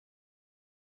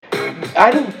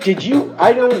I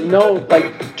don't know,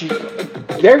 like,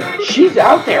 she's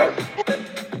out there.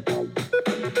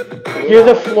 You're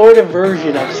the Florida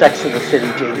version of Sex in the City,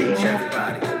 JD.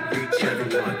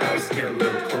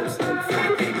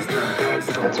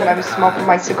 That's when I was smoking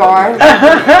my cigars.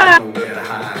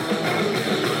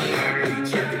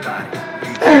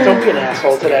 Don't be an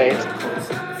asshole today.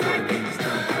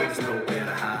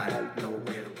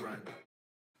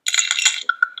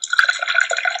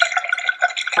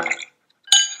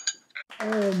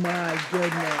 Oh my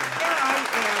goodness.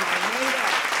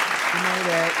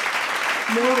 There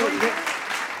I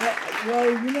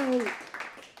Well,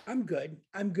 I'm good.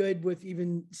 I'm good with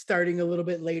even starting a little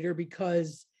bit later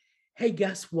because, hey,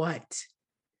 guess what?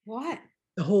 What?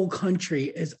 The whole country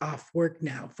is off work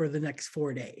now for the next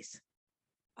 4 days.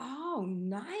 Oh,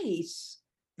 nice.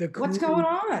 What's going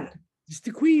on? It's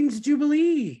the Queen's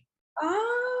Jubilee.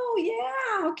 Oh,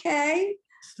 yeah. Okay.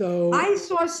 So I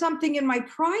saw something in my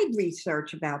Pride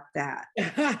research about that.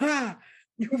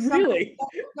 Really?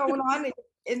 What's going on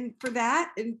for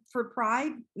that and for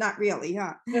Pride? Not really,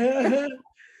 huh?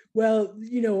 Well,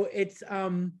 it's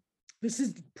this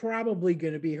is probably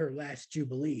going to be her last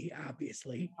Jubilee,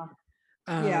 obviously.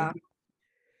 Yeah.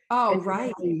 Oh,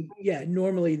 right.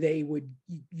 Normally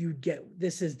you'd get,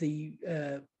 this is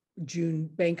the June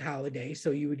bank holiday,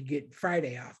 so you would get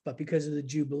Friday off, but because of the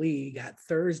Jubilee, you got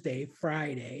Thursday,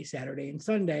 Friday, Saturday, and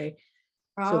Sunday.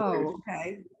 Oh,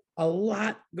 okay. A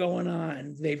lot going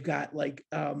on. They've got we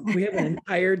have an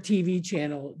entire TV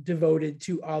channel devoted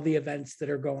to all the events that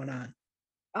are going on.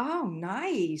 Oh,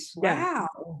 nice. Wow.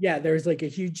 Yeah, there's like a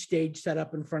huge stage set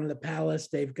up in front of the palace.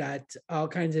 They've got all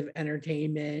kinds of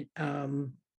entertainment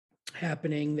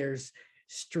happening. There's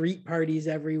street parties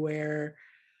everywhere.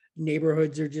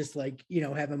 Neighborhoods are just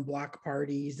having block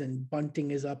parties, and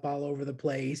bunting is up all over the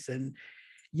place. And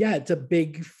yeah, it's a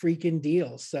big freaking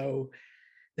deal. So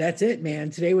that's it, man.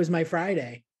 Today was my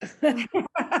Friday. Nice.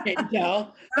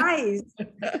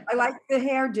 I like the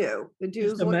hairdo.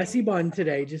 Just a messy bun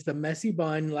today. Just a messy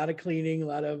bun. A lot of cleaning. A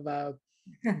lot of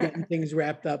getting things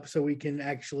wrapped up so we can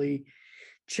actually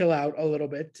chill out a little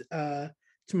bit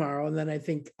tomorrow. And then I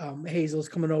think Hazel's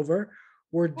coming over.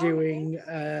 We're doing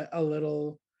a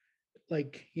little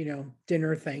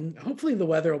dinner thing. Hopefully the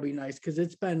weather will be nice, because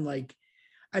it's been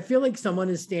I feel like someone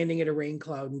is standing at a rain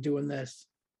cloud and doing this.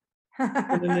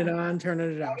 Turning it on,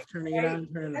 turning it off, turning it on,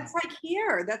 turning it off. That's like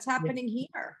here. That's happening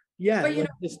here. Yeah. But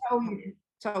it's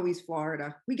always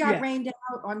Florida. We got rained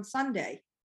out on Sunday.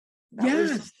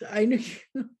 I knew.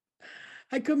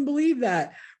 I couldn't believe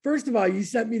that. First of all, you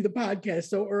sent me the podcast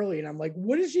so early, and I'm like,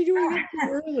 what is she doing so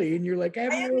early? And you're like, I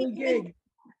have an early gig.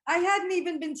 I hadn't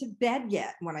even been to bed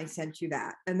yet when I sent you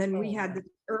that. And then we had the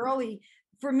early,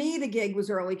 for me, the gig was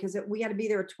early because we had to be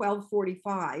there at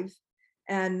 12:45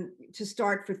 and to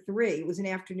start for 3. It was an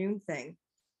afternoon thing.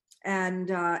 And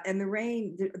the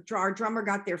rain, our drummer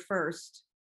got there first.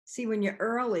 See, when you're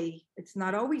early, it's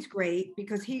not always great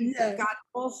because he got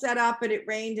all set up and it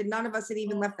rained and none of us had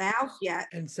even left the house yet.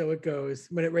 And so it goes.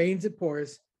 When it rains, it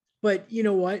pours. But you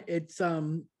know what? It's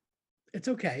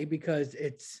okay, because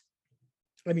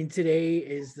today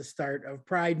is the start of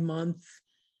Pride Month.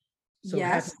 So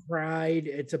happy Pride.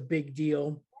 It's a big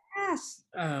deal. Yes.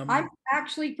 I'm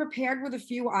actually prepared with a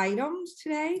few items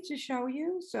today to show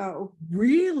you. So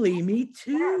really, me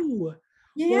too.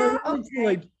 Yeah. Well,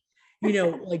 okay.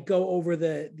 Go over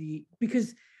the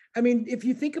because if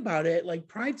you think about it,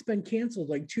 Pride's been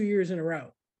canceled 2 years in a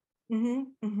row.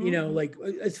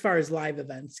 As far as live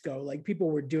events go,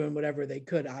 people were doing whatever they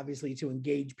could, obviously, to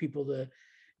engage people to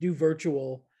do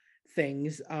virtual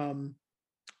things.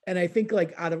 And I think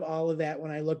out of all of that,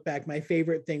 when I look back, my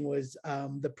favorite thing was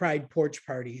the Pride porch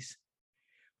parties,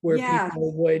 where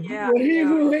people would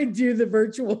do the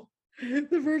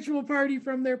virtual party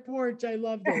from their porch. I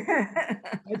loved it.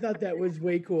 I thought that was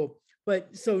way cool.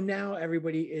 But so now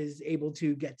everybody is able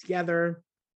to get together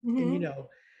and,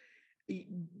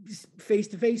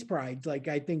 face-to-face prides.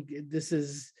 I think this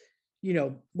is,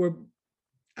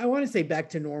 I want to say back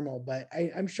to normal, but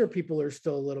I'm sure people are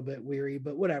still a little bit weary,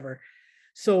 but whatever.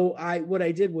 So what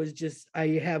I did was I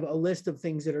have a list of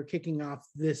things that are kicking off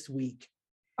this week.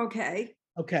 Okay.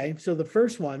 So the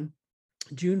first one,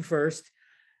 June 1st,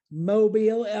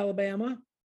 Mobile, Alabama.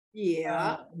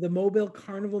 Yeah. The Mobile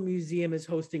Carnival Museum is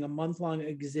hosting a month-long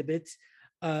exhibit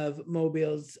of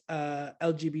Mobile's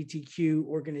LGBTQ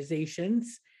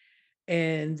organizations.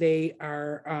 And they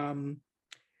are,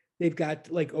 they've got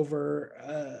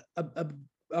over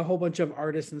a whole bunch of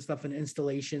artists and stuff and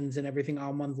installations and everything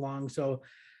all month long. So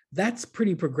that's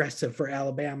pretty progressive for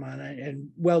Alabama, and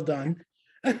well done.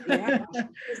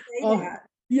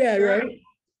 Yeah, Right.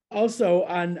 Also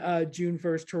on June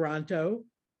 1st, Toronto.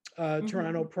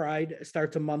 Toronto Mhm. Pride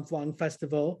starts a month-long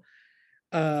festival,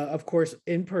 of course,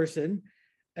 in person,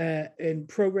 and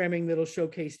programming that'll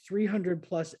showcase 300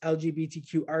 plus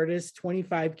LGBTQ artists,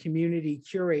 25 community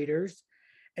curators,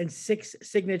 and 6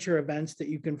 signature events that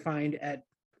you can find at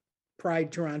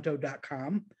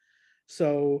pridetoronto.com.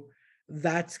 So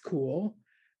that's cool.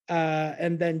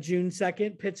 And then June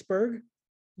 2nd, Pittsburgh.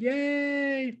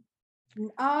 Yay!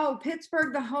 Oh,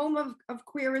 Pittsburgh, the home of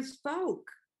queer as folk.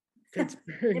 In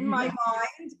Pittsburgh. my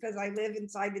mind, because I live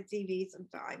inside the TV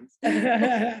sometimes.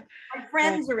 Yeah. My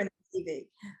friends are in the TV.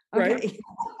 Right. Okay.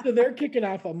 So they're kicking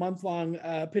off a month-long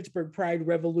Pittsburgh Pride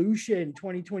Revolution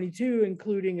 2022,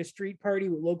 including a street party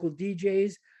with local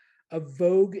DJs, a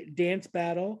Vogue dance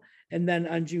battle, and then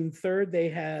on June 3rd, they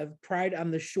have Pride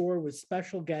on the Shore with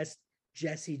special guest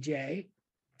Jessie J,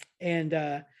 and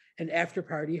an after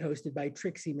party hosted by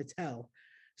Trixie Mattel.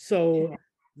 So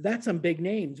that's some big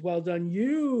names. Well done,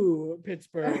 you,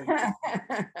 Pittsburgh.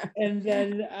 And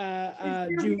then Is there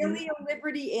June. really a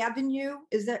Liberty Avenue? No,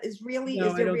 Is I there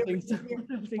don't really? think so. I don't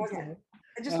think Okay. so.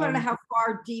 I just want to know how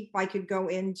far deep I could go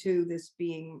into this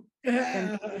being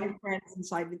them That's my friends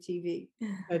inside the TV.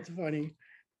 funny.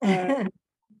 Uh,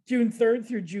 June 3rd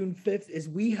through June 5th is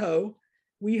WeHo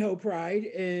Pride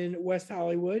in West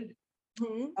Hollywood.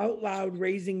 Mhm. Out Loud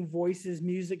Raising Voices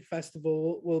Music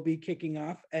Festival will be kicking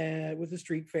off with a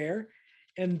street fair.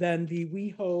 And then the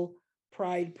WeHo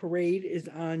Pride Parade is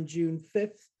on June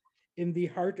 5th in the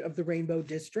heart of the Rainbow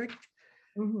District.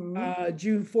 Mhm.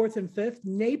 June 4th and 5th,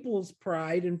 Naples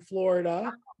Pride in Florida.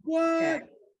 Okay. What?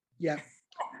 Yeah.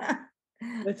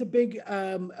 That's a big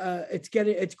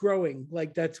it's growing.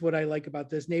 Like that's what I like about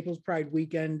this. Naples Pride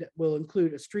weekend will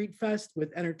include a street fest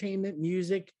with entertainment,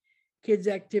 music, kids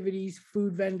activities,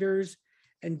 food vendors,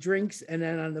 and drinks. And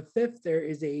then on the 5th, there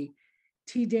is a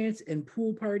tea dance and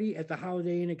pool party at the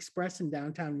Holiday Inn Express in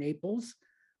downtown Naples.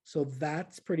 So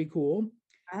that's pretty cool.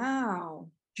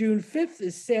 Wow. June 5th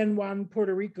is San Juan,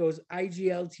 Puerto Rico's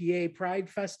IGLTA Pride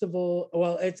Festival.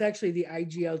 Well, it's actually the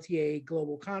IGLTA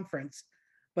Global Conference,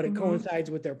 but it Mhm. coincides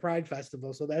with their Pride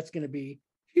Festival. So that's going to be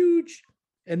huge.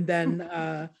 And then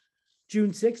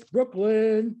June 6th,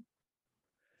 Brooklyn,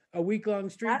 a week-long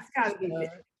street That's got to be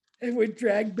big. with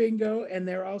drag bingo. And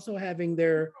they're also having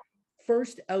their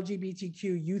first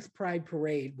LGBTQ Youth Pride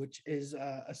Parade, which is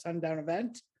a sundown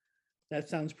event. That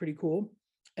sounds pretty cool.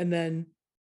 And then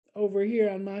over here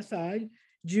on my side,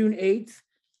 June 8th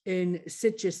in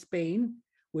Sitges, Spain,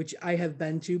 which I have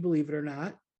been to, believe it or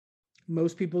not.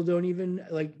 Most people don't even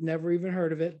never even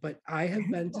heard of it, but I have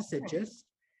been to Sitges.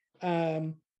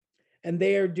 And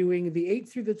they are doing the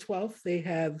 8th through the 12th. They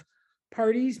have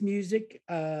parties, music,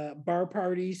 bar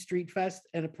parties, street fest,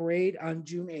 and a parade on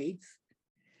June 8th.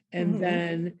 And Mhm.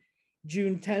 then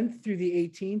June 10th through the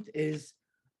 18th is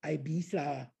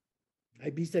Ibiza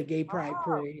Gay Pride Oh,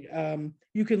 Parade.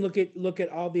 You can look at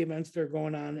all the events that are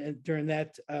going on during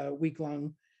that week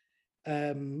long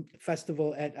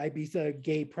festival at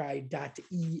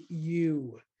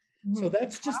ibizagaypride.eu. So mhm.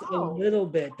 that's just a Oh, little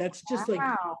bit. That's just like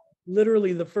wow.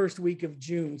 literally the first week of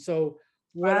June. So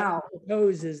what I Wow.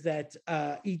 propose is that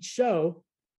each show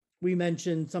we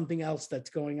mention something else that's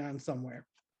going on somewhere.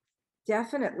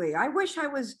 Definitely. I wish I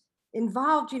was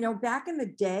involved, back in the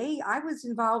day, I was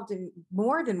involved in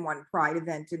more than one Pride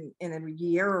event in a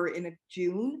year or in a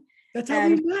June. That's how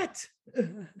we And met.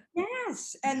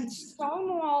 yes, and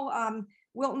Stonewall,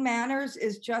 Wilton Manors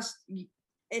is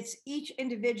it's each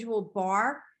individual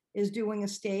bar is doing a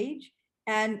stage,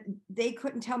 and they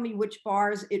couldn't tell me which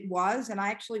bars it was. And I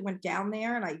actually went down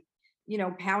there and I,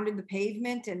 pounded the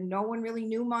pavement and no one really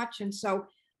knew much. And so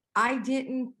I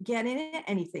didn't get in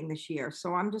anything this year.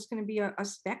 So I'm just going to be a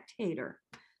spectator.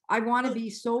 I want to Well, be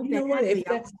so you know what? badly.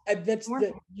 That's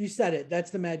the you said it. That's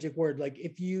the magic word. Like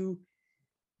if you're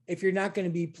not going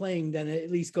to be playing, then at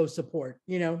least go support.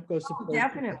 Go Oh, support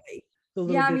definitely. the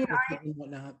little Yeah, I mean, businesses and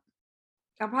whatnot.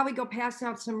 I'll probably go pass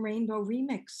out some Rainbow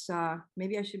Remix.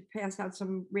 Maybe I should pass out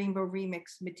some Rainbow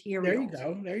Remix There you materials.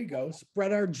 go. There you go.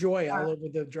 Spread our joy Uh, all over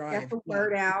the get drive. the Yeah.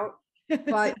 word out.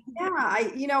 But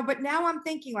yeah, but now I'm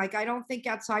thinking like I don't think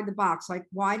outside the box. Like,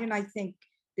 why didn't I think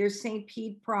there's St.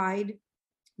 Pete Pride?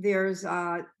 There's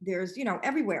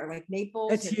everywhere, like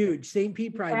Naples That's and huge. St.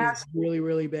 Pete Pride is Grass. really,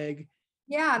 really big.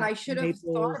 Yeah, and I should have thought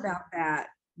Naples. about that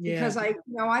Yeah. because I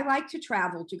like to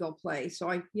travel to go play. So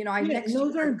I Yeah. And next year.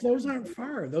 those aren't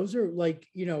far. Those are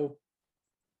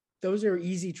those are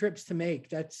easy trips to make.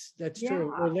 That's Yeah.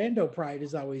 true. Orlando Pride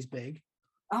is always big.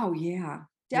 Oh, yeah.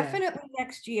 Yeah. Definitely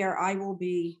next year, I will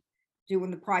be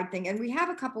doing the Pride thing, and we have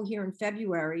a couple here in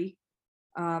February.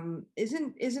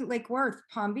 Isn't Lake Worth,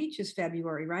 Palm Beach is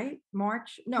February, right?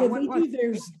 March? No, Yeah, what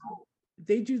was?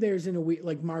 they do theirs in a week,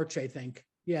 like March, I think.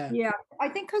 Yeah. Yeah, I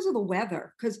think because of the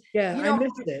weather, because, Yeah, you I know,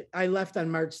 missed it. I left on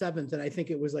March 7th and I think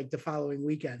it was like the following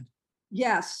weekend.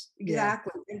 yes, Yeah,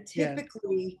 exactly. And yeah,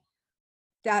 typically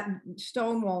that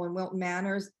Stonewall in Wilton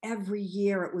Manors, every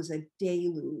year it was a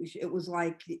deluge. It was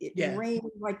like it yeah,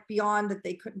 rained like beyond that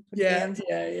they couldn't put yeah, bands.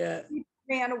 yeah, yeah. People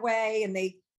ran away and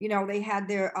they had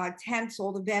their tents,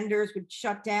 all the vendors would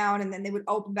shut down and then they would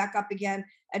open back up again.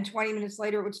 And 20 minutes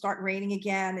later it would start raining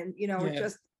again. And it Yeah.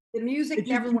 just the music It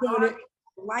just, never went and on. it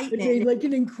made Lightning. like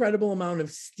an incredible amount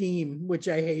of steam, which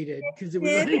I hated because it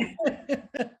was It did.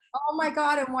 like, Oh my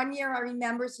God. And one year I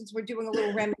remember, since we're doing a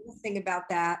little reminiscing about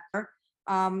that,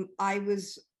 I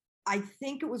was, I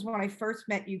think it was when I first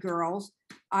met you girls,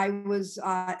 I was,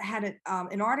 had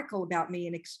an article about me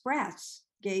in Express,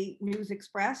 Gay News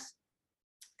Express.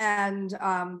 And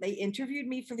they interviewed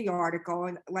me for the article.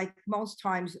 And like most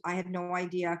times, I had no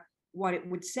idea what it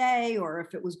would say or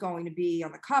if it was going to be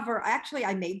on the cover. Actually,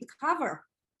 I made the cover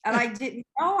and I didn't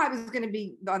know I was going to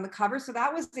be on the cover. So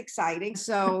that was exciting.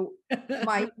 So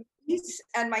my niece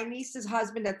and my niece's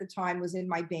husband at the time was in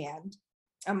my band.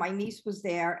 And my niece was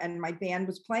there and my band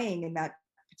was playing in that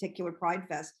particular Pride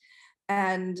Fest.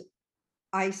 And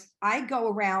I go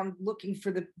around looking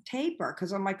for the paper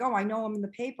because I'm like, oh, I know I'm in the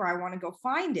paper. I want to go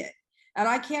find it. And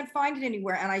I can't find it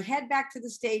anywhere. And I head back to the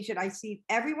stage and I see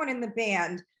everyone in the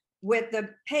band with the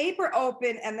paper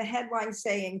open and the headline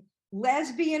saying,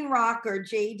 lesbian rocker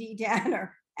JD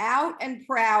Danner, out and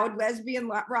proud lesbian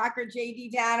rocker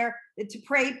JD Danner to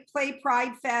play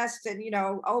Pride Fest, and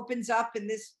opens up in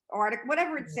this article,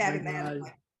 whatever it oh said my in the God.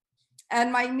 headline. And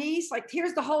my niece, like,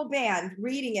 here's the whole band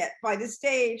reading it by the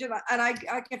stage. And I like,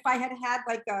 if I had had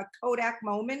like a Kodak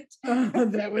moment,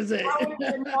 That was it. that would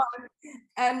have been one.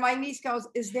 And my niece goes,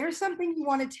 is there something you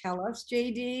want to tell us,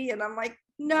 JD? And I'm like,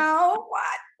 no,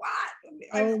 what?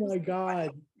 Oh my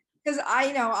God. Because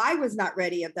I know I was not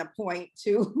ready at that point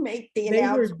to make the They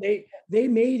were, announcement. they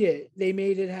made it. They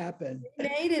made it happen.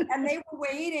 Made it, and they were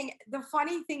waiting. The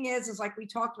funny thing is like we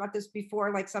talked about this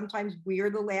before, like sometimes we're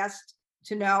the last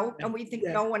to know and we think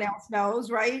Yeah. no one else knows,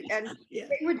 right? And Yeah.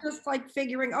 they were just like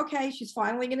figuring, okay, she's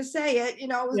finally going to say it. It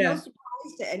was no Yeah.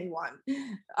 surprise to anyone.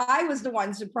 I was the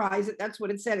one surprised that that's what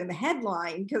it said in the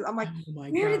headline, because I'm like, Oh my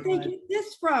where did they God. get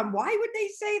this from? Why would they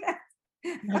say that?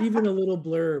 Not even a little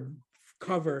blurb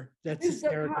cover. That's Is the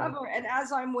hysterical. cover. And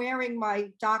as I'm wearing my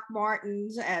Doc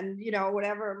Martens and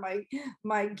whatever,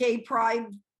 my gay pride,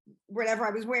 whatever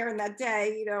I was wearing that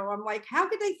day, I'm like, how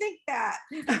could they think that?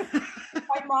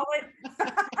 My mullet.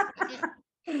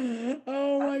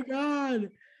 Oh my God.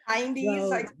 90s, Well,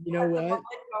 like you know the what? mullet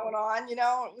going on, it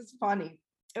was funny.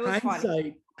 It was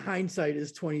funny. Hindsight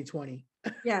is 2020.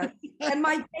 Yeah. And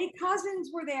my gay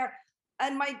cousins were there.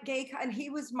 And and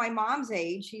he was my mom's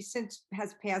age. He since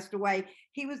has passed away.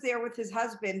 He was there with his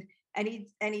husband, and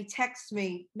he texts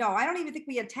me. No, I don't even think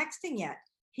we had texting yet.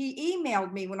 He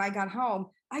emailed me when I got home.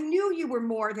 I knew you were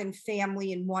more than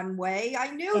family in one way. I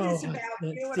knew this about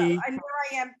you. See, And here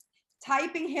I am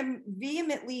typing him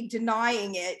vehemently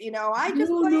denying it. I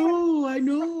just no, I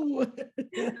know.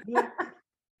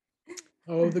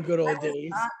 Oh, the good old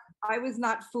days. I was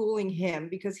not fooling him,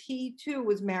 because he too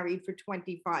was married for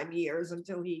 25 years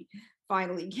until he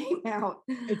finally came out.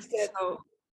 It's that, So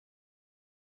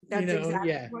that's exactly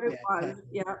yeah, what it was.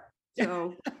 Yeah.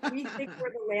 So we think we're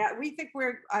the last. We think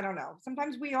we're, I don't know.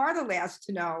 Sometimes we are the last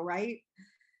to know, right?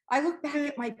 I look back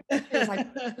at my pictures. I've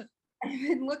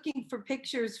been looking for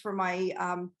pictures for my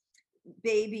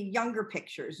baby, younger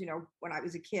pictures, when I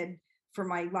was a kid, for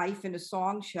my Life in a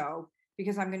Song show,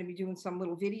 because I'm going to be doing some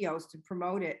little videos to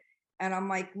promote it. And I'm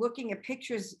like looking at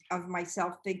pictures of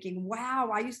myself thinking, wow,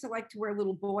 I used to like to wear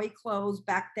little boy clothes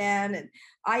back then. And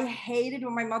I hated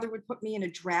when my mother would put me in a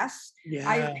dress. I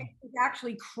Yeah. was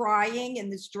actually crying in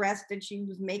this dress that she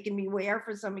was making me wear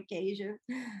for some occasion.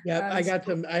 Yeah, I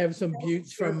have some so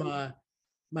buttes from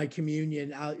my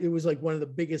communion. It was like one of the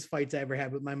biggest fights I ever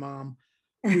had with my mom.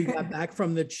 We got back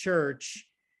from the church,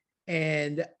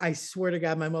 and I swear to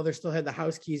God, my mother still had the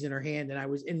house keys in her hand, and I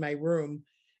was in my room,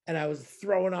 and I was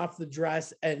throwing off the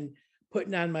dress and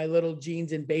putting on my little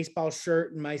jeans and baseball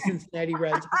shirt and my Cincinnati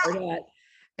Reds hard hat.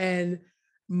 And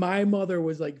my mother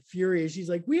was like furious. She's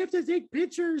like, we have to take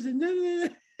pictures. And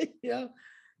yeah,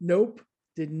 nope,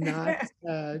 did not,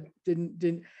 didn't.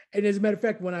 And as a matter of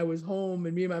fact, when I was home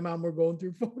and me and my mom were going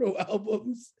through photo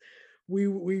albums,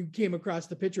 we came across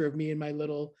the picture of me in my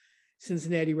little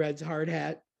Cincinnati Reds hard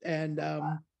hat. And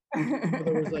my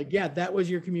mother was like, yeah, that was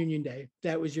your communion day.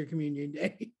 That was your communion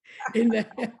day. And that,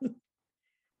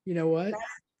 you know what?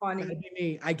 Gotta funny. be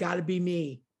me. I gotta be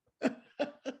me.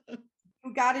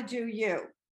 You gotta do you.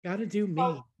 Gotta do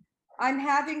So me. I'm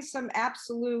having some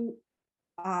absolute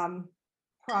um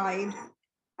pride, Oh,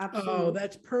 absolute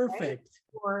that's right, perfect.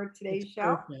 for It's today's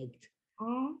show. perfect.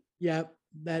 Mhm. Yep,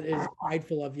 that is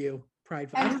prideful of you.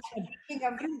 Prideful. And speaking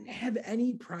I don't have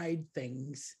any pride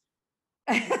things.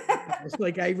 of It's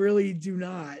like I really do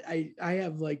not. I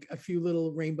have like a few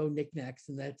little rainbow knickknacks,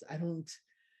 and that's I'm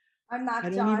I not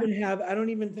don't done. even have I don't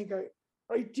even think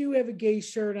I do have a gay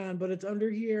shirt on, but it's under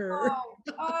here.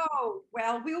 Oh,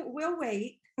 well, we'll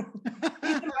wait.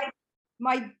 These are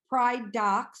my pride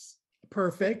docs.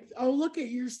 Perfect. Oh, look at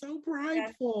you're so And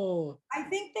prideful. I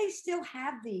think they still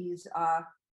have these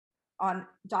on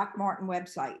Doc Martin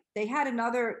website. They had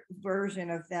another version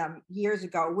of them years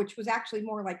ago, which was actually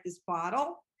more like this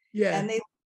bottle, Yeah. and they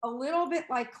a little bit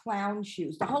like clown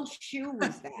shoes. The whole shoe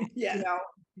was that, you Yeah. know.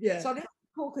 Yeah. So this is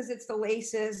cool because it's the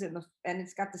laces and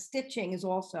it's got the stitching is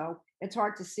also. It's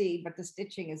hard to see, but the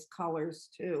stitching is colors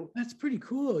too. That's pretty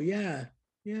cool. Yeah.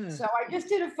 Yeah. So I just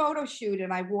did a photo shoot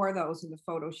and I wore those in the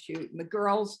photo shoot. And the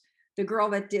girl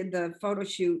that did the photo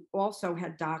shoot also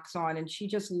had docs on and she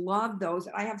just loved those.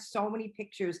 And I have so many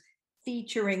pictures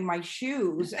featuring my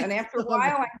shoes. And after a Love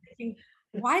while, I'm thinking,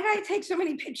 why did I take so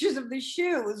many pictures of the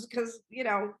shoes? Because,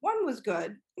 one was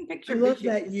good. I Picture of the love shoe.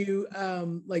 that you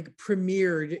like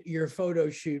premiered your photo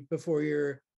shoot before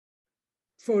your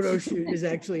photo shoot is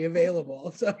actually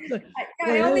available. So it's like, boy,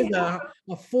 I that only is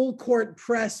a full court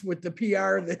press with the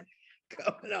PR that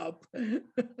coming up.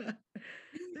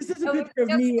 This is a it was picture of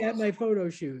just me at my photo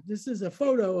shoot. This is a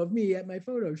photo of me at my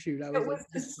photo shoot. I it was like, was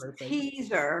that's this perfect.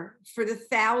 teaser for the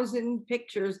 1,000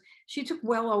 pictures. She took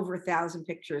well over 1,000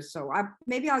 pictures. So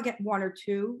maybe I'll get one or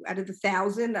two out of the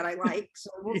 1,000 that I like. So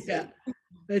we'll Yeah, see.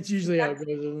 that's usually how it That's,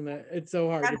 goes, isn't it? It's so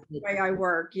hard to that's pick. the way I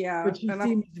work. Yeah. But she And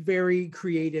seems very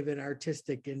creative and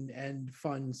artistic and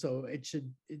fun. So it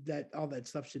should that all that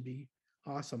stuff should be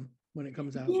awesome when it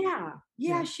comes out. yeah,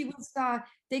 Yeah. yeah, she was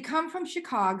they come from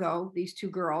Chicago, these two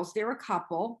girls. They're a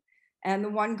couple. And the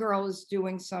one girl is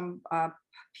doing some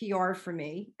PR for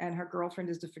me, and her girlfriend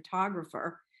is the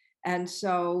photographer. And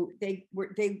so they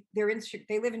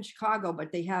live in Chicago,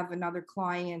 but they have another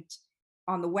client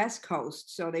on the West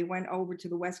Coast. So they went over to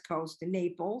the West Coast in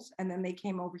Naples, and then they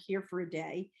came over here for a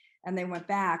day, and they went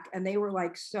back, and they were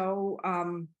like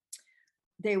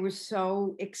they were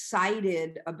so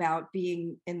excited about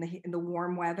being in the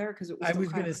warm weather because it was I still was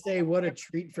kind gonna of say, what a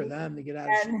treat for them to get out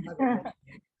of and Chicago.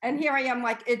 and here I am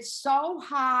like it's so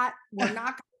hot. We're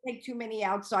not going to take too many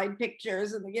outside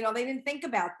pictures, and they didn't think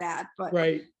about that. But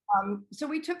Right. so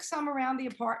we took some around the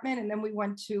apartment, and then we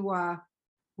went to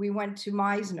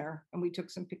Meisner, and we took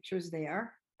some pictures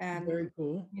there. And Very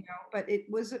cool. but it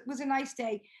was a nice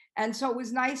day, and so it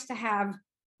was nice to have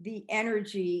the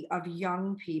energy of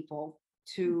young people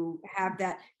to have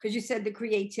that because you said the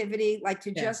creativity, like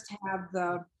to Yeah. just have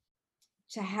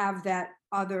that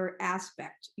other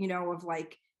aspect, of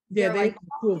like Yeah, they're they have like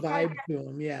a cool "Oh, I vibe to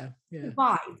them. Yeah. Yeah.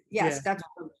 vibe." Yeah. Yes, that's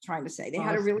what I was trying to say. They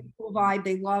had a really Awesome. cool vibe.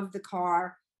 They loved the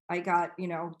car. I got,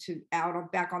 to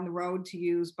back on the road to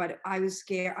use, but I was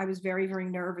scared. I was very, very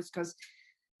nervous because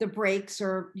the brakes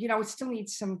are, it still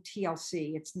needs some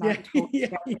TLC. It's Yeah. not totally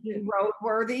Yeah. Yeah.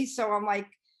 roadworthy. So I'm like,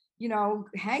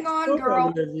 hang on, Photo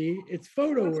girl. worthy. It's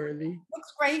photo Looks, worthy.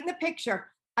 looks great in the picture.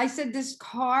 I said, this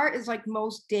car is like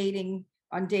most dating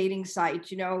sites,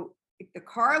 the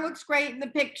car looks great in the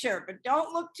picture, but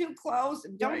don't look too close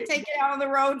and don't Right. take it out on the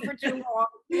road for too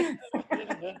long.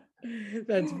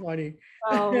 That's funny.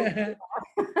 So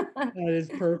That is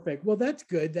perfect. Well, that's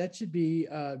good. That should be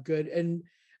good. And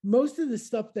most of the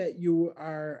stuff that you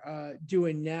are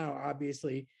doing now,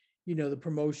 obviously, the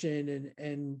promotion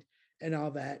and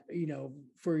all that,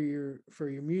 for your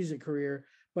music career,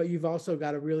 but you've also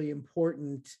got a really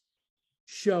important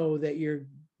show that you're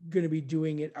going to be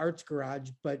doing at Arts Garage,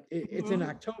 but it's in Mhm.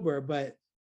 October, but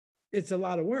it's a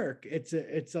lot of work. It's a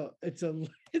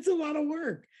lot of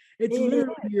work. It's It is.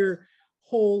 literally your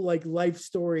whole like life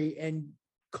story and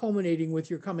culminating with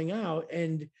your coming out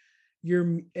and your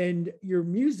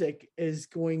music is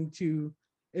going to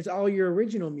it's all your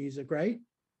original music, right?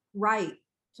 Right.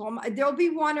 So there'll be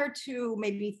one or two,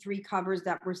 maybe three covers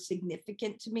that were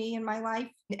significant to me in my life.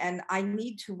 And I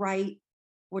need to write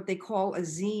what they call a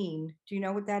zine. Do you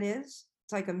know what that is?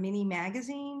 It's like a mini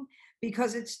magazine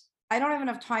because I don't have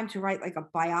enough time to write like a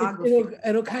It, biography.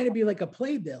 it'll kind of be like a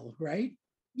playbill, right?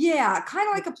 Yeah, kind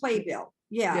of like a playbill.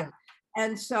 Yeah. Yeah.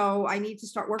 And so I need to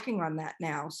start working on that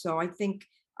now. So I think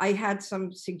I had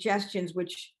some suggestions,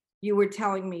 which you were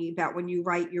telling me about when you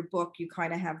write your book, you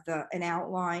kind of have an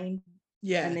outline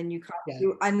Yeah. And then you kind Yeah. of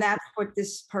do, and that's what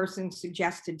this person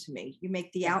suggested to me. You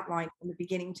make the outline from the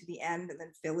beginning to the end and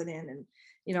then fill it in. And,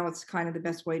 it's kind of the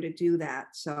best way to do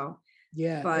that. So,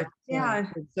 Yeah, but yeah,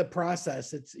 it's the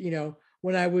process. It's,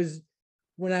 when I was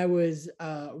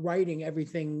writing,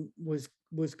 everything was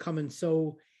coming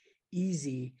so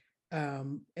easy.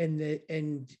 And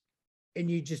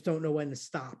you just don't know when to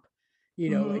stop.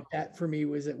 mhm, Like that for me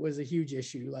it was a huge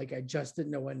issue. Like I just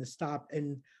didn't know when to stop.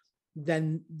 And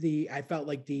then I felt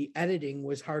like the editing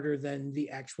was harder than the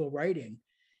actual writing,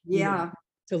 you know, yeah,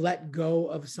 to let go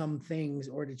of some things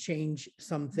or to change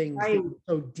some things that right, you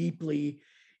so deeply,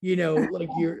 like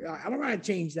I don't want to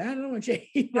change that. I don't want to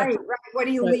change, right, right. What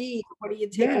do you but leave? What do you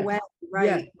take yeah, away? yeah, Right.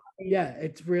 Right. yeah.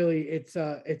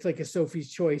 It's like a Sophie's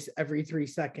Choice every 3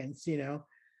 seconds,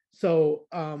 So,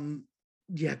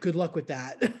 yeah, good luck with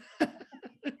that.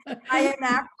 I am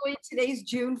actually, today's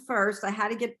June 1st. I had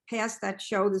to get past that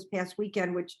show this past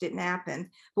weekend, which didn't happen,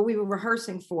 but we were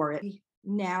rehearsing for it.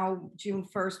 Now, June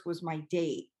 1st was my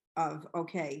date of,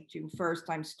 okay, June 1st,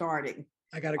 I'm starting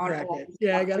I gotta on crack all it. this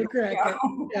Yeah, I stuff for gotta the crack it.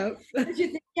 show. Yep. Because you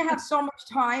think you have so much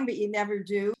time, but you never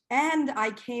do. And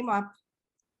I came up,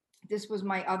 this was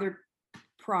my other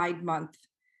Pride Month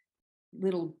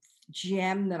little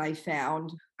gem that I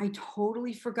found. I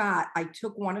totally forgot. I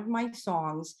took one of my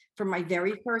songs from my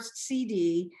very first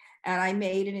CD and I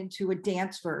made it into a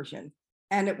dance version.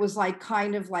 And it was like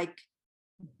kind of like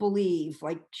Believe,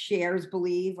 like Cher's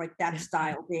Believe, like that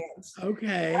style dance. And I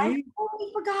Okay.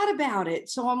 totally forgot about it.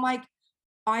 So I'm like,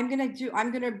 I'm gonna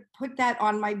put that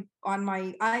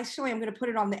actually I'm gonna put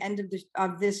it on the end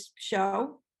of this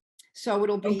show. So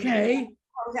it'll be, Okay.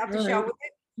 close out All the show right. with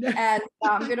it. And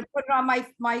I'm gonna put it on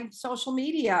my social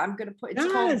media. It's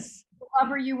called Yes. The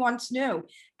Lover You Once Knew.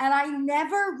 And I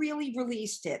never really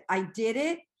released it. I did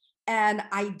it and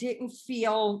I didn't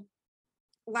feel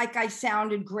like I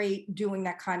sounded great doing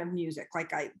that kind of music.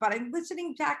 But I'm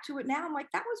listening back to it now. I'm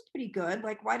like, that was pretty good.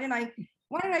 Like, why didn't I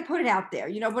put it out there?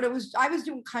 But I was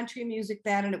doing country music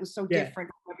then and it was so Yeah.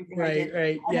 different from everything I Right. did.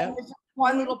 Right. And then Yeah. there's this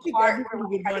Well, one I little think part everybody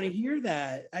would where want to hear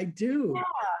that. I do.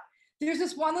 there's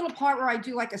this one little part where I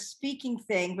do like a speaking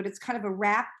thing, but it's kind of a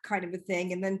rap kind of a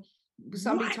thing. And then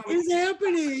somebody What told me, is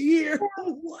happening here?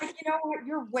 like, What? you know what,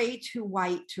 you're way too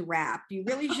white to rap. You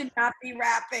really should not be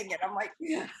rapping. And I'm like,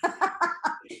 You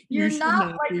you're should not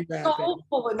not like be rapping.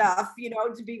 soulful enough,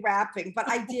 to be rapping. But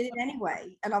I did it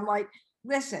anyway. And I'm like,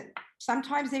 listen,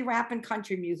 sometimes they rap in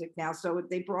country music now. So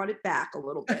they brought it back a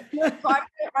little bit. So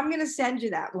I'm gonna send you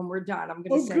that when we're done. I'm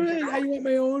gonna Oh, send you good. I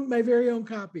want my very own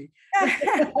copy.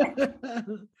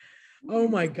 that. Oh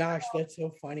my gosh, that's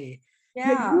so funny. Yeah,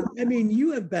 Yeah. I mean,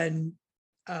 you have been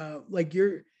like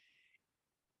you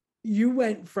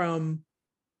went from,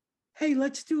 hey,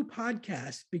 let's do a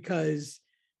podcast because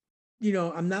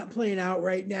I'm not playing out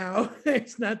right now.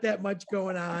 It's not that much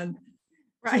going on. To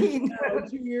Right. now,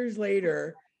 2 years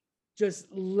later,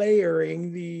 just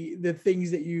layering the things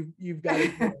that you've got to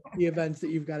do, the events that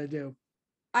you've got to do.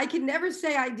 I can never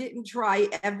say I didn't try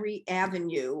every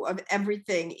avenue of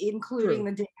everything, including True.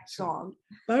 the dance True. song.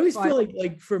 But I always But feel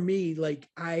like for me, like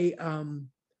I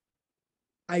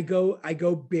go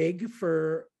big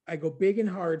and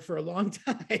hard for a long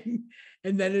time,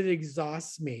 and then it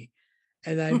exhausts me.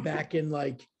 And I'm back in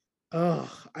like,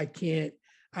 oh, I can't,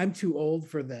 I'm too old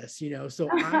for this. So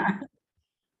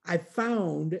I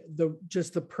found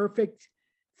the perfect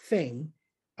thing.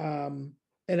 And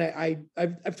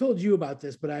I've told you about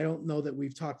this, but I don't know that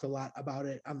we've talked a lot about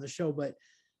it on the show. But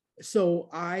so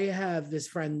I have this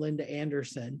friend, Linda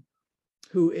Anderson,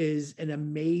 who is an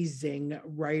amazing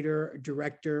writer,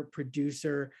 director,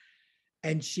 producer,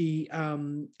 and she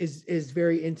is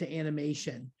very into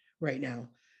animation right now.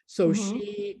 So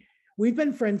Mhm. we've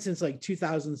been friends since like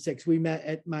 2006. We met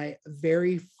at my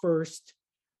very first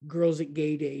Girls at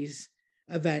Gay Days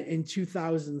event in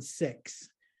 2006.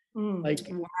 Like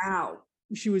Wow.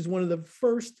 she was one of the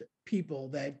first people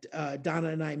that Donna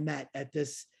and I met at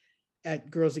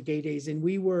Girls at Gay Days, and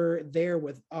we were there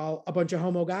with a bunch of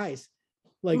homo guys.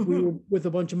 Like we were with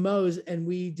a bunch of mo's, and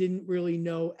we didn't really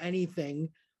know anything.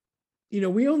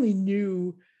 We only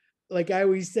knew, like I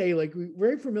always say, like we're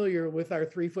very familiar with our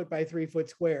 3 foot by 3 foot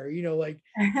square. Like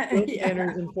Yeah.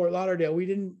 Manors in Fort Lauderdale.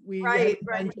 We Right, hadn't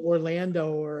been right. to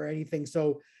Orlando or anything,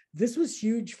 so this was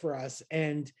huge for us.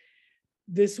 And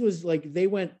this was like they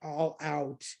went all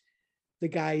out. The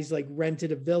guys like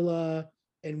rented a villa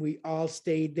and we all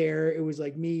stayed there. It was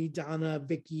like me, Donna,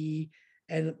 Vicky,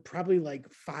 and probably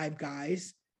like 5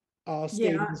 guys all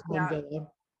stayed in Yeah, this one yeah.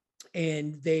 villa.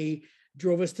 And they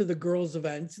drove us to the girls'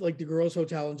 event, like the girls'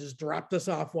 hotel, and just dropped us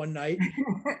off one night.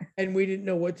 And we didn't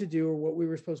know what to do or what we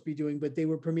were supposed to be doing, but they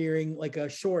were premiering like a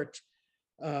short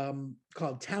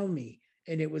called Tell Me,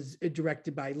 and it was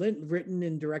directed by written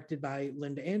and directed by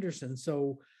Linda Anderson.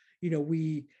 So,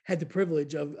 we had the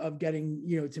privilege of getting,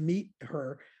 to meet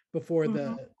her before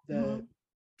Mhm, the mhm.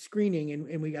 screening,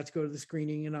 and we got to go to the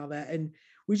screening and all that. And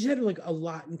we just had like a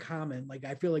lot in common. Like,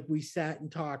 I feel like we sat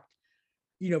and talked,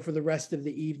 for the rest of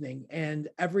the evening. And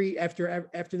after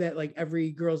that, like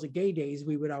every Girls at Gay Days,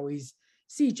 we would always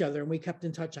see each other, and we kept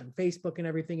in touch on Facebook and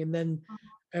everything. And then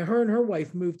her and her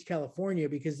wife moved to California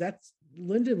because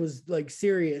Linda was like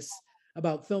serious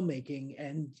about filmmaking,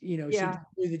 and she Yeah.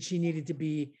 knew that she needed to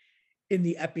be in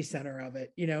the epicenter of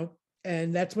it,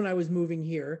 and that's when I was moving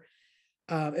here.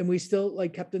 And we still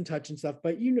like kept in touch and stuff,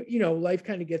 but life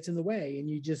kind of gets in the way, and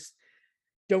you just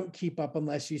don't keep up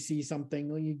unless you see something,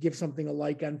 or you give something a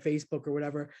like on Facebook or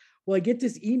whatever. Well, I get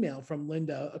this email from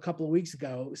Linda a couple of weeks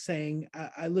ago saying,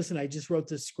 I listen, I just wrote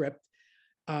this script,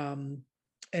 um,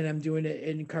 and I'm doing it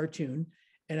in cartoon.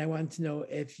 And I wanted to know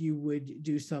if you would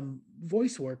do some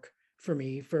voice work for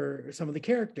me for some of the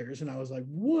characters. And I was like,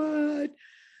 what?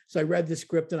 So I read the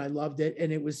script and I loved it.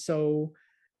 And it was so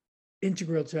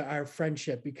integral to our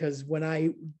friendship, because when I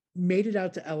made it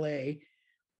out to LA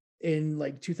in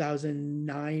like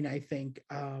 2009, I think,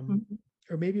 Mhm.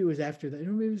 or maybe it was after that,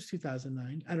 or maybe it was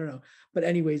 2009, I don't know. But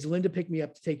anyways, Linda picked me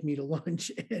up to take me to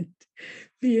lunch, and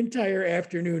the entire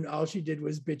afternoon, all she did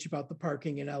was bitch about the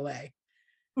parking in LA,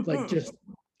 like just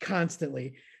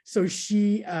constantly. So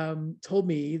she told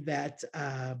me that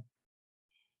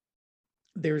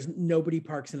there's nobody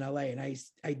parks in LA. And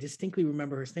I distinctly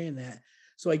remember her saying that.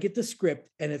 So I get the script,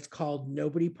 and it's called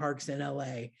Nobody Parks in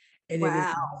LA. And it is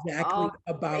Wow. Oh, exactly great.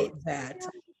 about that.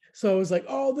 So I was like,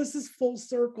 oh, this is full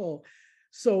circle.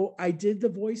 So I did the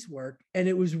voice work, and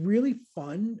it was really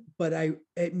fun, but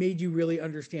it made you really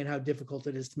understand how difficult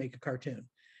it is to make a cartoon.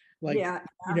 Like, Yeah.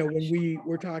 when we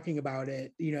were talking about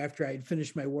it, after I had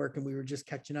finished my work and we were just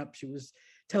catching up, she was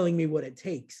telling me what it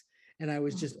takes. And I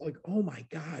was just like, oh my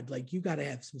God, like, you got to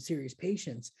have some serious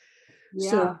patience.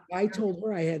 Yeah. So I told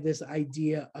her I had this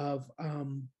idea of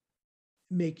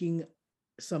making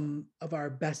some of our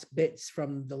best bits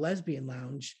from the Lesbian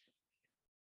Lounge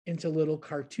into little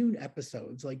cartoon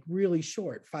episodes, like really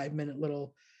short 5-minute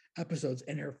little episodes.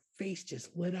 And her face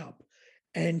just lit up.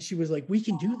 And she was like, we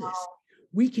can do this.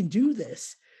 We can do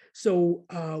this. So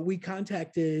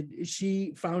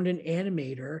she found an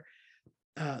animator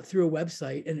through a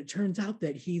website. And it turns out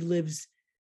that he lives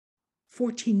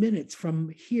 14 minutes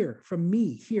from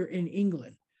me here in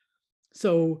England.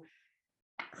 So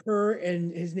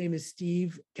his name is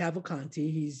Steve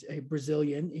Cavalcanti. He's a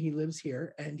Brazilian. He lives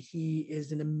here, and he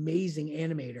is an amazing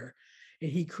animator. And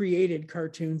he created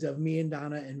cartoons of me and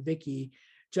Donna and Vicky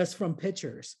just from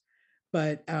pictures.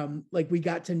 But like, we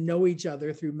got to know each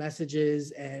other through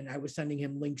messages, and I was sending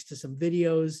him links to some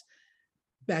videos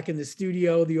back in the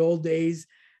studio, the old days,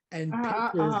 and Uh-huh,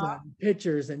 pictures uh-huh. and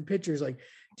pictures and pictures. Like,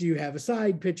 do you have a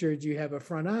side picture? Do you have a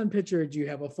front on picture? Do you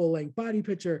have a full length body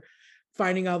picture?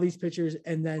 Finding all these pictures,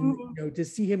 and then Mhm. to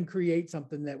see him create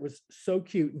something that was so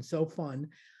cute and so fun.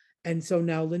 And so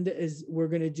now we're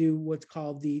going to do what's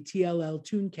called the TLL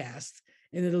Tooncast,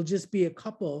 and it'll just be a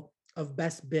couple of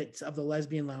best bits of the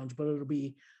Lesbian Lounge, but it'll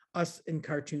be us in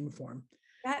cartoon form.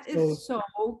 That So is so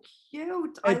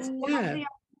cute. I it's, love yeah, the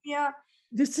idea.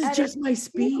 this is And it's just my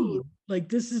speed. cute. Like,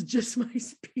 this is just my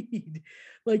speed.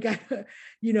 Like,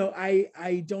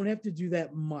 I don't have to do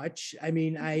that much. I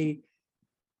mean,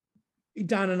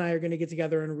 Don and I are going to get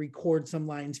together and record some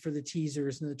lines for the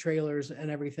teasers and the trailers and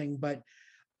everything, but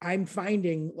I'm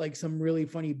finding like some really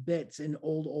funny bits in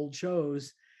old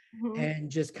shows, Mhm. and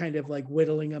just kind of like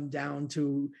whittling them down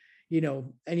to,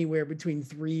 anywhere between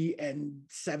 3 and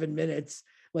 7 minutes.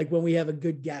 Like, when we have a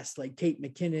good guest, like Kate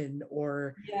McKinnon,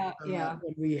 or Yeah, yeah.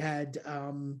 when we had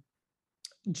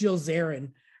Jill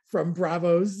Zarin from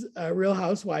Bravo's Real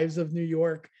Housewives of New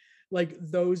York. Like,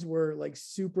 those were like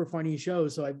super funny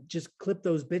shows. So I just clipped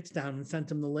those bits down and sent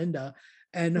them to Linda.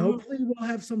 And Mhm. hopefully we'll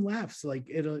have some laughs. Like,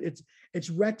 it's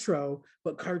retro,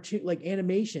 but cartoon, like,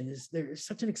 animation there's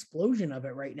such an explosion of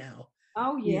it right now.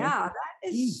 Oh, You know, yeah, that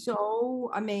is huge. so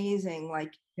amazing,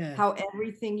 like, Yeah. how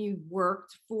everything you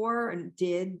worked for and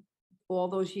did all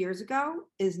those years ago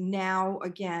is now,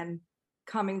 again,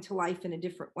 coming to life in a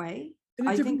different way. In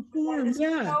a I think different that form. is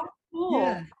Yeah. so Yeah.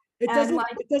 cool, It and, doesn't,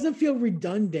 like it doesn't feel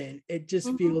redundant. It just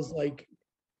Mhm, feels like,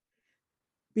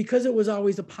 because it was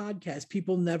always a podcast,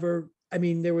 people never, I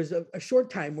mean, there was a short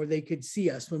time where they could see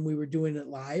us when we were doing it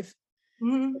live.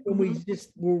 mhm, When we mhm,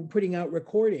 just were putting out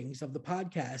recordings of the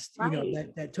podcast,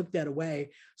 right. that took that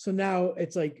away. So now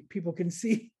it's like people can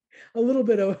see a little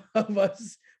bit of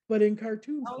us, but in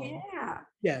cartoon Oh, form. yeah.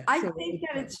 Yeah. I So think it's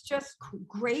that fun. it's just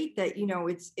great that,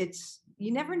 it's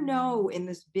you never know in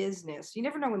this business, you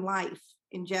never know in life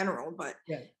in general, but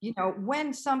Yeah.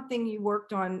 when something you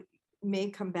worked on may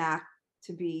come back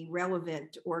to be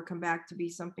relevant or come back to be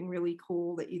something really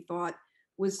cool that you thought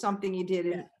was something you did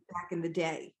Yeah. back in the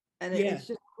day. And Yeah. it's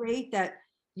just great that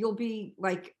you'll be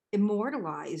like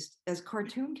immortalized as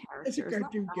cartoon As a characters.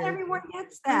 cartoon Not character. everyone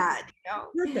gets that.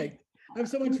 Perfect. I'm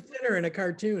so much thinner in a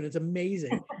cartoon. It's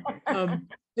amazing.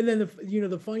 And then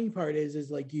the funny part is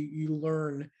like you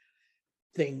learn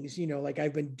things, like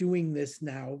I've been doing this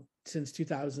now since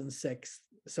 2006.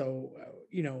 So,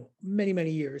 many,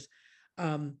 many years.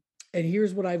 And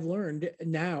here's what I've learned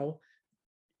now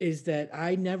is that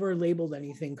I never labeled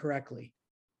anything correctly.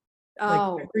 Like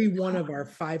Oh, every one of our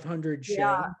 500 shows,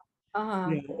 yeah.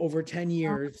 Uh-huh. over 10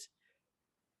 years,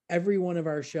 every one of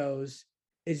our shows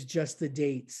is just the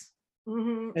dates.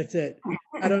 Mhm. That's it.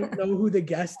 I don't know who the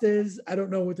guest is. I don't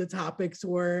know what the topics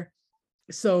were.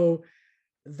 So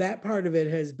that part of it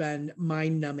has been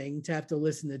mind numbing to have to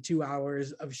listen to 2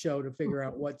 hours of show to figure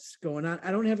out what's going on.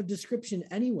 I don't have a description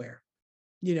anywhere,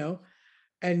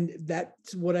 and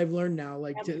that's what I've learned now,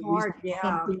 like to That's at least hard, yeah.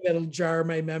 something that'll jar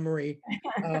my memory.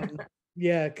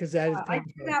 Yeah, because that is I do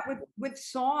painful. that with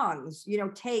songs,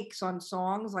 takes on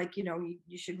songs, like,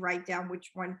 you should write down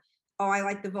which one. Oh, I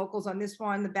like the vocals on this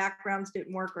one, the backgrounds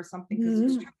didn't work or something, because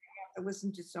it's Mhm. true, you have to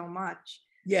listen to so much.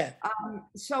 Yeah,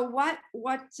 So what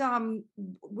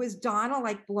was Donna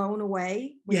like blown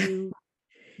away when yeah, you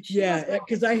she must yeah.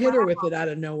 Because I hit her with it out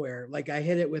of nowhere. Like I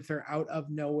hit it with her out of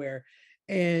nowhere,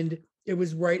 and it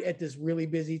was right at this really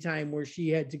busy time where she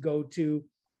had to go to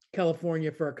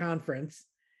California for a conference,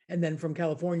 and then from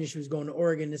California she was going to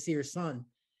Oregon to see her son.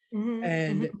 Mhm.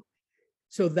 And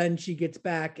so then she gets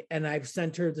back, and I've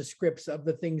sent her the scripts of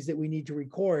the things that we need to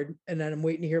record, and then I'm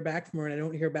waiting to hear back from her, and I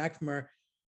don't hear back from her.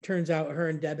 Turns out her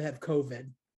and Deb have COVID.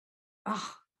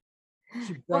 Oh,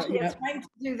 She well, brought she had yeah. time to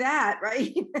do that,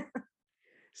 right?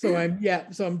 So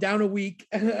I'm down a week.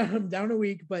 I'm down a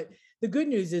week, but the good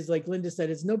news is, like Linda said,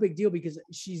 it's no big deal because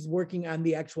she's working on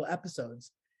the actual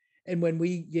episodes. And when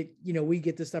we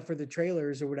get the stuff for the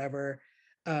trailers or whatever,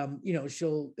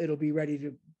 she'll be ready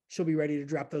to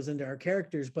drop those into our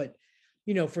characters. But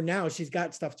for now, she's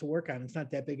got stuff to work on. It's not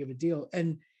that big of a deal.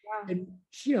 And Yeah, and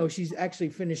she's actually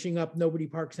finishing up Nobody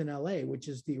Parks in LA, which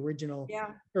is the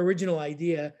yeah, original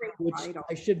idea, great which title.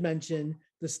 I should mention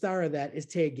the star of that is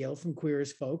Taya Gill from Queer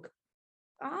as Folk.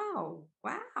 Oh,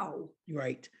 wow.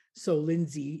 Right. So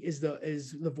Lindsay is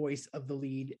the voice of the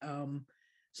lead.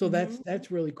 So Mhm.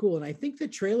 that's really cool. And I think the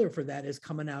trailer for that is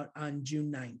coming out on June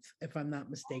 9th, if I'm not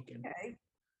mistaken. Okay.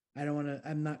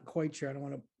 I'm not quite sure. I don't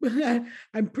want to,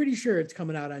 I'm pretty sure it's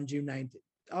coming out on June 9th,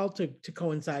 all to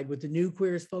coincide with the new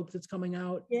Queer as Folk that's coming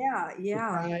out. Yeah, The yeah.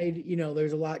 Pride,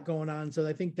 there's a lot going on. So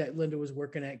I think that Linda was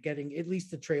working at getting at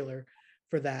least the trailer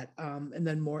for that. And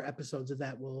then more episodes of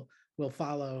that will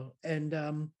follow. And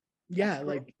That's yeah, great.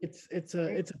 like it's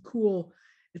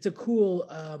a cool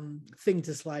thing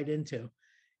to slide into.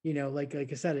 Like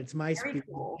I said, it's my Very speed.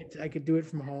 cool. I could do it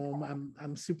from home.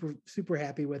 I'm super, super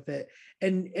happy with it.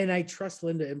 And I trust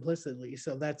Linda implicitly.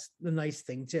 So that's the nice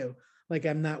thing too. Like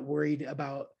I'm not worried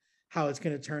about how it's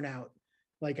going to turn out.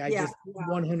 Like I Yeah, just yeah,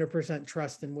 100%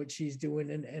 trust in what she's doing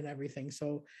and everything.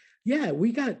 So yeah,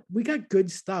 we got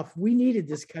good stuff. We needed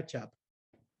this catch up.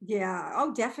 yeah.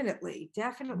 Oh, definitely, I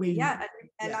definitely. mean, Yeah.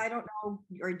 And yeah. I don't know,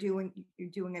 you're doing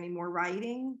any more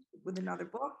writing with another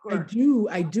book I or do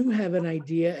I do have an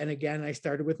idea. And again, I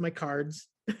started with my cards.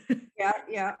 yeah,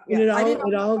 yeah, And yeah. it I all didn't know it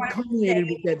if you all wanted to say culminated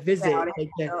with that anything visit. about it, Like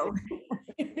that. so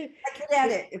I could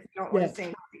edit if you don't want Yeah, to say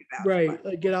anything about it, right. but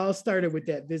Like it all started with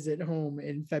that visit home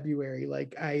in February.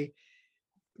 Like I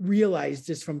realized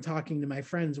just from talking to my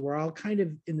friends, we're all kind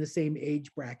of in the same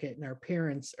age bracket, and our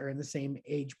parents are in the same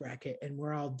age bracket, and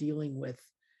we're all dealing with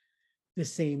the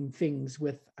same things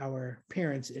with our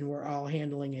parents, and we're all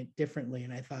handling it differently.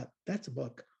 And I thought that's a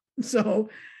book. So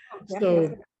oh, so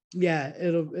definitely yeah,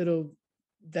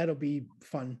 that'll be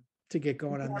fun to get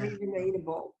going on that. very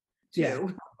relatable Yeah.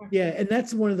 too. Yeah. And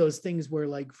that's one of those things where,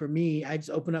 like, for me, I just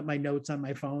open up my notes on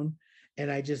my phone and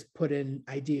I just put in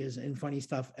ideas and funny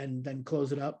stuff and then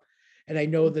close it up. And I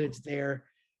know that it's there.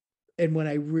 And when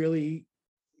I really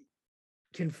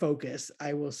can focus,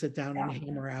 I will sit down and Yeah,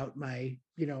 hammer out my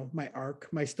arc,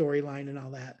 my storyline and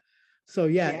all that. So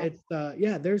yeah,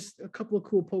 yeah. there's a couple of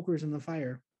cool pokers in the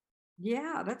fire.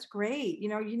 Yeah, that's great. You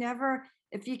never,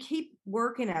 if you keep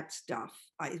working at stuff,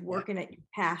 Yeah. working at your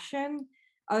passion,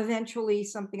 eventually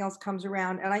something else comes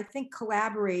around. And I think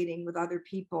collaborating with other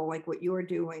people, like what you're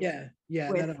doing Yeah.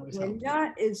 Yeah. with That always helps.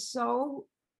 Linda, is so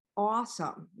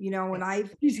awesome. And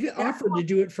She's that's offered to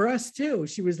do it for us too.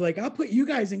 She was like, I'll put you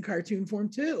guys in cartoon form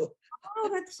too. Oh,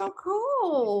 that's so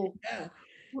cool. Yeah.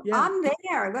 Yeah. I'm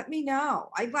there. Let me know.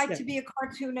 I'd like Yeah. to be a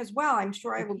cartoon as well. I'm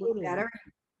sure I will look Totally. better.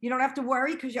 You don't have to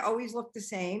worry because you always look the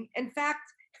same. In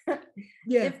fact,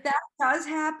 Yeah. if that does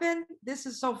happen, this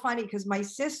is so funny because my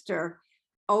sister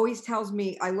always tells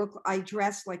me I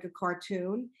dress like a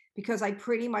cartoon because I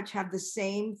pretty much have the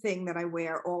same thing that I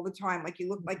wear all the time. Like you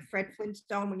look like Fred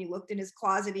Flintstone when you looked in his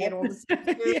closet, he had all the same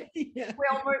suit. Yeah.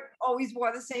 Wilbur always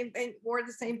wore the same thing,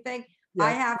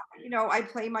 I Yeah. have, I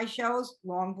play my shows,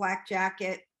 long black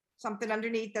jacket, something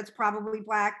underneath that's probably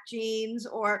black jeans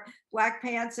or black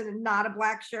pants and not a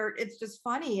black shirt. It's just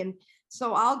funny. And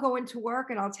so I'll go into work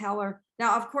and I'll tell her.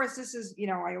 Now, of course, this is,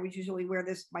 I always usually wear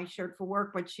my shirt for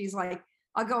work, but she's like,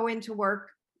 I'll go into work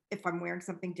if I'm wearing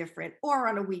something different or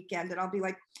on a weekend and I'll be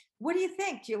like, what do you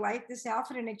think? Do you like this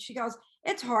outfit? And she goes,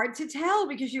 it's hard to tell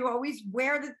because you always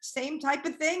wear the same type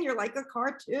of thing. You're like a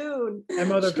cartoon.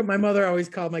 My mother always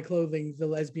called my clothing the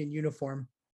lesbian uniform.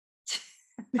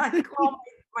 I call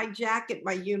my jacket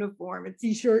my uniform. It's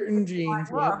T-shirt and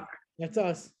jeans. my Yeah, look. that's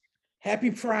us.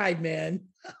 Happy Pride, man.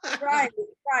 Right.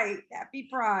 Happy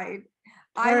Pride.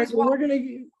 All I right, was well,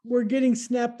 we're getting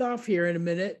snapped off here in a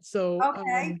minute. So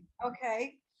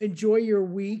okay. enjoy your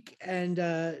week and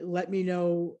let me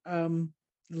know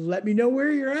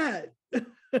where you're at.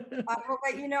 I will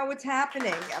let you know what's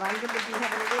happening, and I'm going to be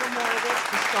having a little more of this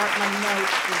to start my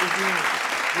notes for the Zoom.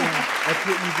 Yeah, that's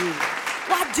what you do.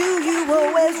 Why do you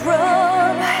always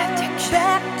run back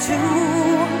to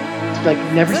It's like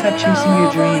never stop chasing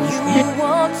your dreams. you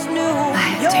once knew?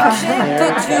 You're There,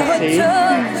 addicted to a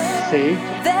touch see?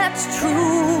 that's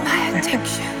true.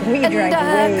 We And drank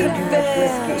I way too much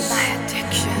confess,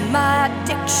 whiskey. my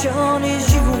addiction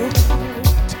is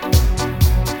you.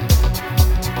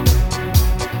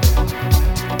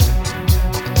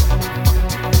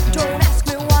 Don't ask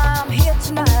me why I'm here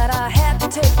tonight. I had to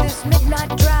take this midnight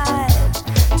drive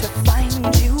to find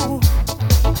you.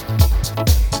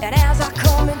 And as I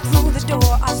come in through the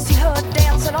door, I see her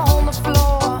dancing on the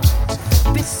floor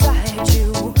beside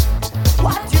you.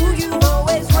 Why do you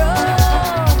always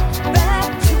run back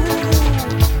to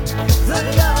the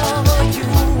lover you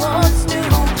once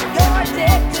knew? You're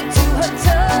addicted to her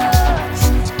touch,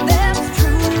 that's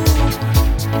true.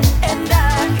 And I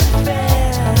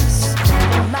confess,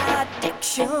 my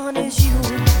addiction is you.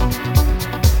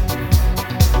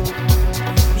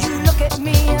 You look at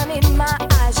me and in my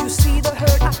eyes you see the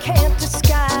hurt I can't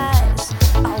disguise.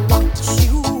 I want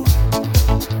you.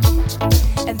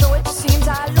 And though it seems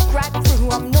I look right through,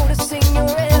 I'm noticing your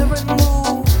every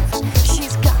move.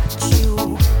 She's got you.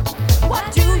 Why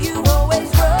do you always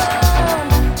run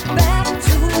back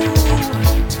to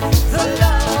the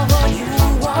lover you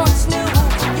once knew?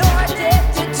 You're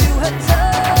addicted to her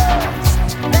touch,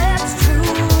 that's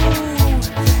true.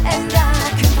 And I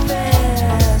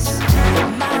confess,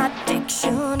 my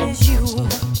addiction is you.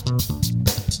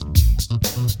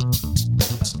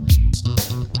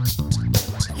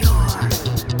 You're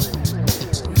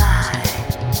my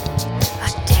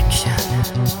addiction.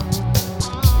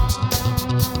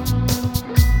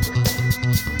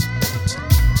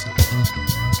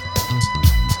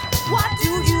 Why do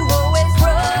you always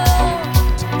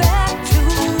run back to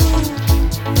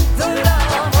the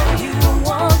lover you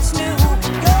once knew?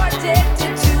 You're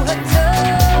addicted to her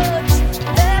touch,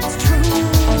 that's true.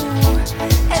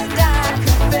 And I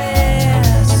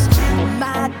confess,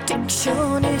 my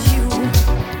addiction is you.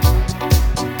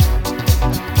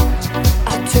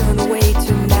 I turn away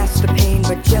to mask the pain,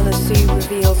 but jealousy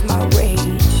reveals my rage.